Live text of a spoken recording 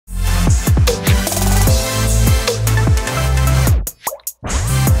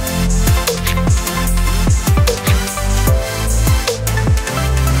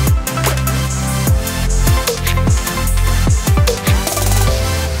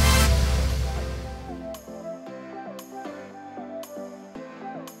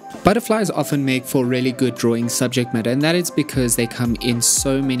Butterflies often make for really good drawing subject matter, and that is because they come in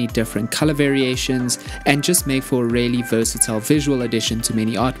so many different color variations and just make for a really versatile visual addition to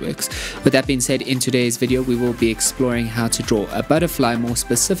many artworks. With that being said, in today's video we will be exploring how to draw a butterfly, more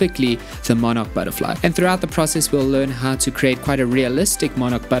specifically the monarch butterfly. And throughout the process we'll learn how to create quite a realistic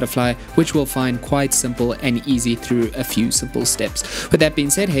monarch butterfly, which we'll find quite simple and easy through a few simple steps. With that being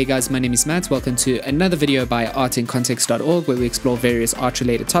said, hey guys, my name is Matt. Welcome to another video by artincontext.org, where we explore various art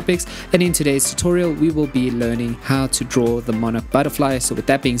related topics. And in today's tutorial we will be learning how to draw the monarch butterfly. So with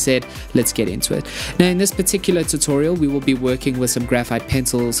that being said, let's get into it. Now in this particular tutorial we will be working with some graphite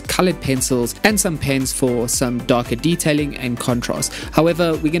pencils, colored pencils, and some pens for some darker detailing and contrast.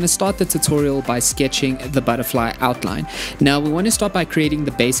 However, we're going to start the tutorial by sketching the butterfly outline. Now we want to start by creating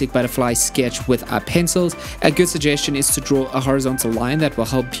the basic butterfly sketch with our pencils. A good suggestion is to draw a horizontal line that will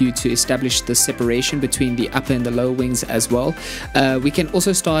help you to establish the separation between the upper and the lower wings as well. We can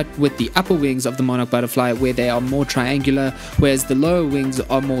also start with the upper wings of the monarch butterfly, where they are more triangular, whereas the lower wings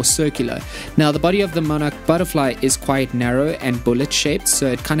are more circular. Now the body of the monarch butterfly is quite narrow and bullet shaped, so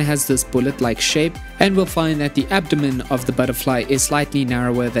it kind of has this bullet like shape, and we'll find that the abdomen of the butterfly is slightly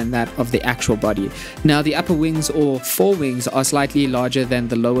narrower than that of the actual body. Now the upper wings or forewings are slightly larger than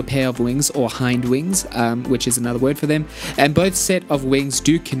the lower pair of wings or hind wings, which is another word for them, and both set of wings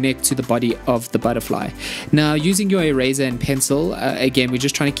do connect to the body of the butterfly. Now using your eraser and pencil, again we're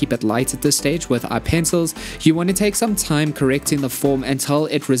just trying to keep it light at this stage with our pencils, you want to take some time correcting the form until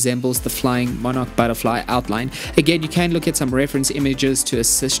it resembles the flying monarch butterfly outline. Again, you can look at some reference images to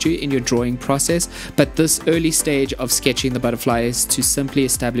assist you in your drawing process, but this early stage of sketching the butterfly is to simply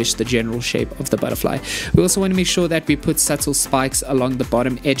establish the general shape of the butterfly. We also want to make sure that we put subtle spikes along the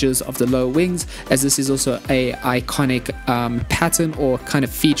bottom edges of the lower wings, as this is also a iconic pattern or kind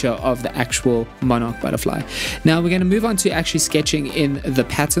of feature of the actual monarch butterfly. Now we're going to move on to actually sketching in the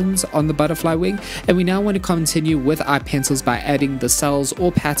patterns on the butterfly wing, and we now want to continue with our pencils by adding the cells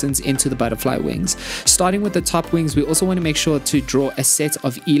or patterns into the butterfly wings. Starting with the top wings, we also want to make sure to draw a set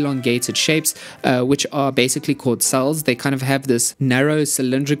of elongated shapes, which are basically called cells. They kind of have this narrow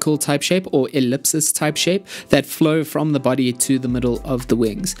cylindrical type shape or ellipsis type shape that flow from the body to the middle of the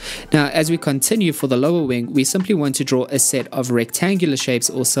wings. Now as we continue for the lower wing, we simply want to draw a set of rectangular shapes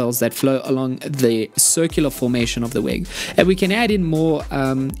or cells that flow along the circular formation of the wing, and we can add in more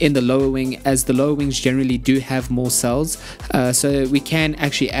in the lower wing, as the lower wings generally do have more cells, so we can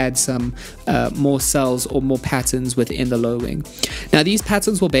actually add some more cells or more patterns within the lower wing. Now these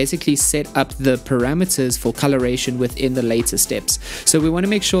patterns will basically set up the parameters for coloration within the later steps. So we want to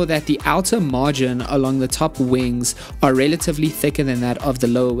make sure that the outer margin along the top wings are relatively thicker than that of the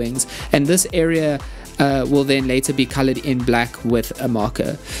lower wings, and this area will then later be colored in black with a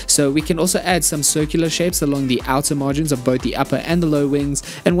marker. So we can also add some circular shapes along the outer margins of both the upper and the lower wings,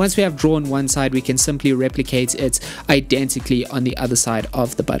 and once we have drawn one side we can simply replicate it identically on the other side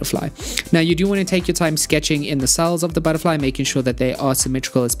of the butterfly. Now you do want to take your time sketching in the cells of the butterfly, making sure that they are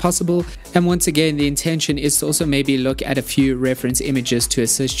symmetrical as possible, and once again the intention is to also maybe look at a few reference images to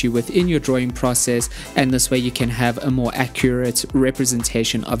assist you within your drawing process, and this way you can have a more accurate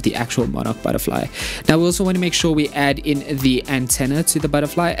representation of the actual monarch butterfly. Now we also want to make sure we add in the antenna to the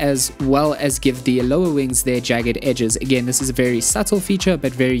butterfly, as well as give the lower wings their jagged edges. Again, this is a very subtle feature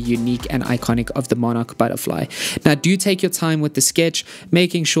but very unique and iconic of the monarch butterfly. Now do take your time with the sketch,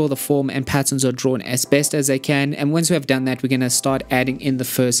 making sure the form and patterns are drawn as best as they can, and once we have done that we're going to start adding in the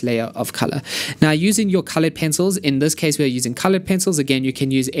first layer of color. Now using your colored pencils, in this case we're using colored pencils, again you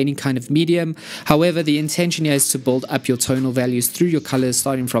can use any kind of medium, however the intention here is to build up your tonal values through your colors,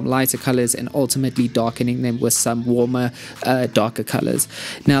 starting from lighter colors and ultimately darkening them with some warmer darker colors.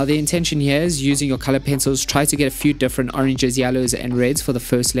 Now the intention here is, using your color pencils, try to get a few different oranges, yellows and reds for the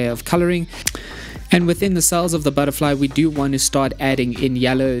first layer of coloring. And within the cells of the butterfly we do want to start adding in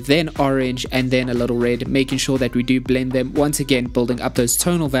yellow, then orange, and then a little red, making sure that we do blend them, once again building up those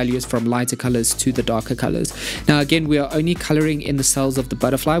tonal values from lighter colors to the darker colors. Now again we are only coloring in the cells of the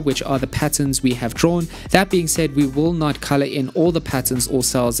butterfly, which are the patterns we have drawn. That being said, we will not color in all the patterns or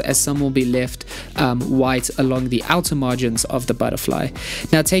cells, as some will be left white along the outer margins of the butterfly.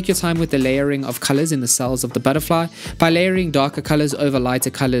 Now take your time with the layering of colors in the cells of the butterfly. By layering darker colors over lighter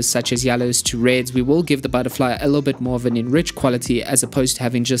colors such as yellows to reds, we we will give the butterfly a little bit more of an enriched quality as opposed to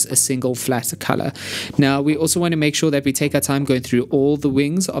having just a single flat color. Now we also want to make sure that we take our time going through all the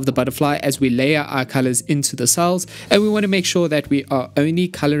wings of the butterfly as we layer our colors into the cells, and we want to make sure that we are only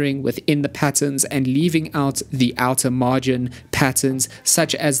coloring within the patterns and leaving out the outer margin patterns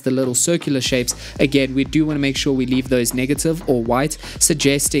such as the little circular shapes. Again, we do want to make sure we leave those negative or white,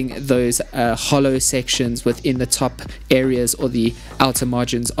 suggesting those hollow sections within the top areas or the outer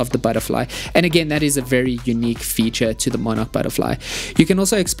margins of the butterfly. And again, that is a very unique feature to the Monarch butterfly. You can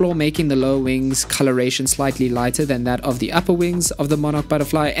also explore making the lower wings coloration slightly lighter than that of the upper wings of the Monarch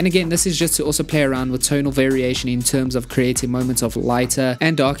butterfly, and again, this is just to also play around with tonal variation in terms of creating moments of lighter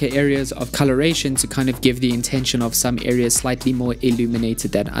and darker areas of coloration to kind of give the intention of some areas slightly more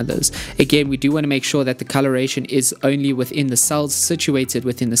illuminated than others. Again, we do want to make sure that the coloration is only within the cells situated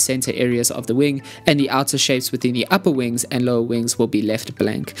within the center areas of the wing, and the outer shapes within the upper wings and lower wings will be left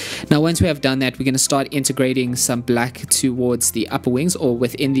blank. Now once we have done that, we're going to start integrating some black towards the upper wings or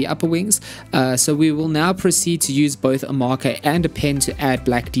within the upper wings. So we will now proceed to use both a marker and a pen to add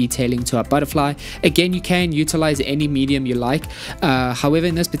black detailing to our butterfly. Again, you can utilize any medium you like. However,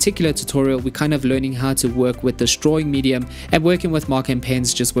 in this particular tutorial, we're kind of learning how to work with this drawing medium, and working with marker and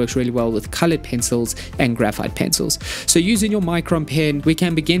pens just works really well with colored pencils and graphite pencils. So using your micron pen, we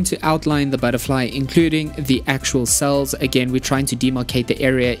can begin to outline the butterfly, including the actual cells. Again, we're trying to demarcate the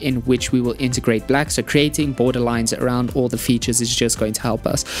area in which we will integrate black, so creating border lines around all the features is just going to help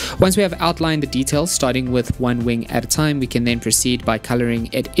us. Once we have outlined the details, starting with one wing at a time, we can then proceed by coloring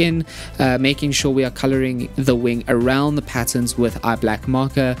it in, making sure we are coloring the wing around the patterns with our black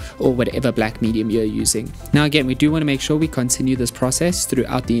marker or whatever black medium you're using. Now again, we do want to make sure we continue this process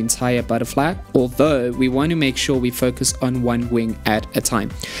throughout the entire butterfly, although we want to make sure we focus on one wing at a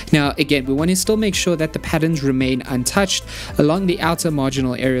time. Now again, we want to still make sure that the patterns remain untouched along the outer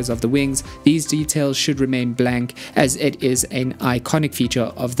marginal areas of the wings. These details should remain blank as it is an iconic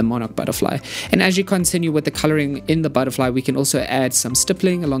feature of the Monarch butterfly. And as you continue with the coloring in the butterfly, we can also add some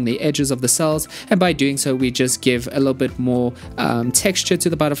stippling along the edges of the cells, and by doing so we just give a little bit more texture to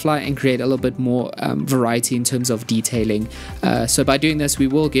the butterfly and create a little bit more variety in terms of detailing. So by doing this, we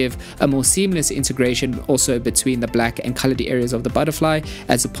will give a more seamless integration also between the black and colored areas of the butterfly,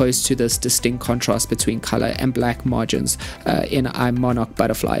 as opposed to this distinct contrast between color and black margins in our Monarch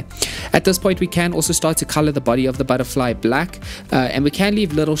butterfly. At this point, we can also start to color the body of the butterfly black, and we can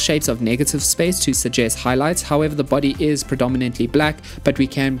leave little shapes of negative space to suggest highlights. However, the body is predominantly black, but we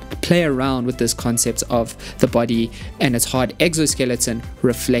can play around with this concept of the body and its hard exoskeleton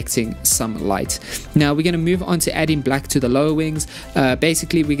reflecting some light. Now we're going to move on to adding black to the lower wings.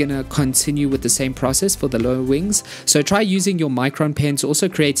 Basically, we're going to continue with the same process for the lower wings. So try using your micron pen to also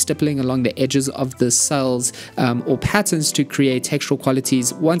create stippling along the edges of the cells or patterns to create textural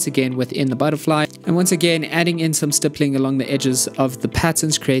qualities once again within the butterfly. And once again, adding in some stippling along the edges of the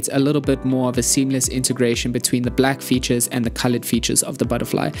patterns creates a little bit more of a seamless integration between the black features and the colored features of the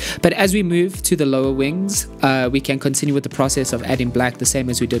butterfly. But as we move to the lower wings, we can continue with the process of adding black the same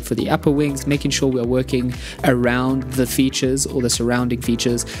as we did for the upper wings, making sure we're working around the features or the surrounding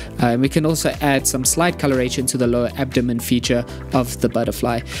features. We can also add some slight coloration to the lower abdomen feature of the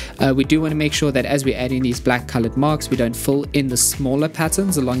butterfly. We do want to make sure that as we add in these black colored marks, we don't fill in the smaller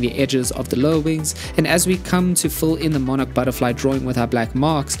patterns along the edges of the lower wings. And as we come to fill in the Monarch butterfly drawing with our black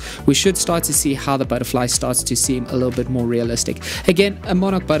marks, we should start to see how the butterfly starts to seem a little bit more realistic. Again, a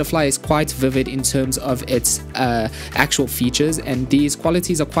Monarch butterfly is quite vivid in terms of its actual features, and these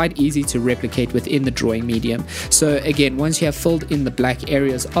qualities are quite easy to replicate within the drawing medium. So again, once you have filled in the black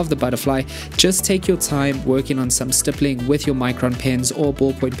areas of the butterfly, just take your time working on some stippling with your micron pens or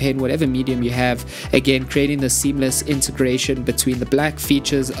ballpoint pen, whatever medium you have. Again, creating the seamless integration between the black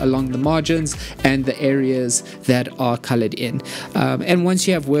features along the margins and the areas that are colored in. And once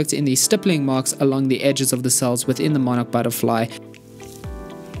you have worked in these stippling marks along the edges of the cells within the Monarch butterfly,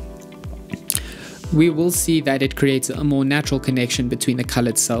 we will see that it creates a more natural connection between the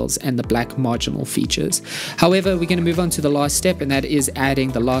colored cells and the black marginal features. However, we're going to move on to the last step, and that is adding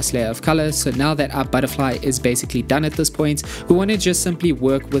the last layer of color. So now that our butterfly is basically done at this point, we want to just simply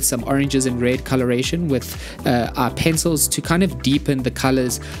work with some oranges and red coloration with our pencils to kind of deepen the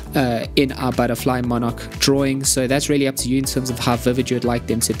colors in our butterfly Monarch drawing. So that's really up to you in terms of how vivid you'd like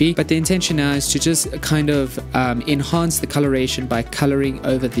them to be. But the intention now is to just kind of enhance the coloration by coloring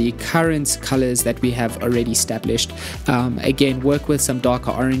over the current colors that that we have already established. Again, work with some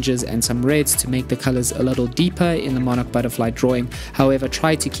darker oranges and some reds to make the colors a little deeper in the Monarch butterfly drawing. However,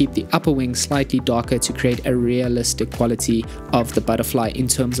 try to keep the upper wing slightly darker to create a realistic quality of the butterfly in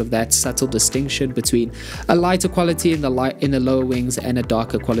terms of that subtle distinction between a lighter quality in the lower wings and a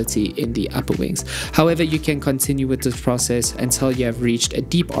darker quality in the upper wings. However, you can continue with this process until you have reached a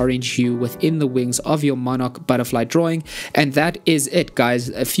deep orange hue within the wings of your Monarch butterfly drawing. And that is it, guys.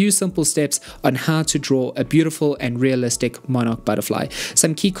 A few simple steps on how to draw a beautiful and realistic Monarch butterfly.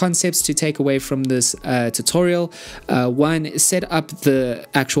 Some key concepts to take away from this tutorial. One, set up the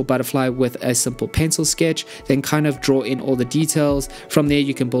actual butterfly with a simple pencil sketch, then kind of draw in all the details. From there,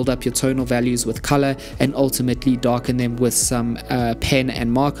 you can build up your tonal values with color and ultimately darken them with some pen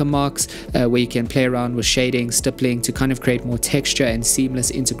and marker marks, where you can play around with shading, stippling to kind of create more texture and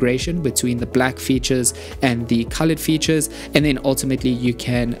seamless integration between the black features and the colored features. And then ultimately you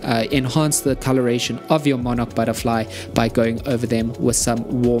can enhance the coloration of your Monarch butterfly by going over them with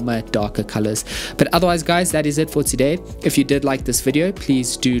some warmer, darker colors. But otherwise, guys, that is it for today. If you did like this video,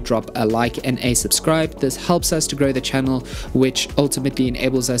 please do drop a like and a subscribe. This helps us to grow the channel, which ultimately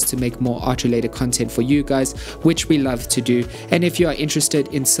enables us to make more art related content for you guys, which we love to do. And if you are interested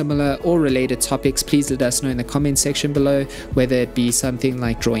in similar or related topics, please let us know in the comment section below, whether it be something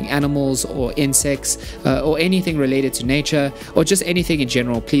like drawing animals or insects, or anything related to nature, or just anything in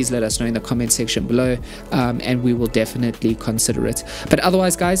general. Please let us know in the comment section below, and we will definitely consider it. But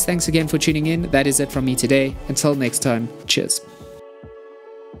otherwise, guys, thanks again for tuning in. That is it from me today. Until next time, cheers.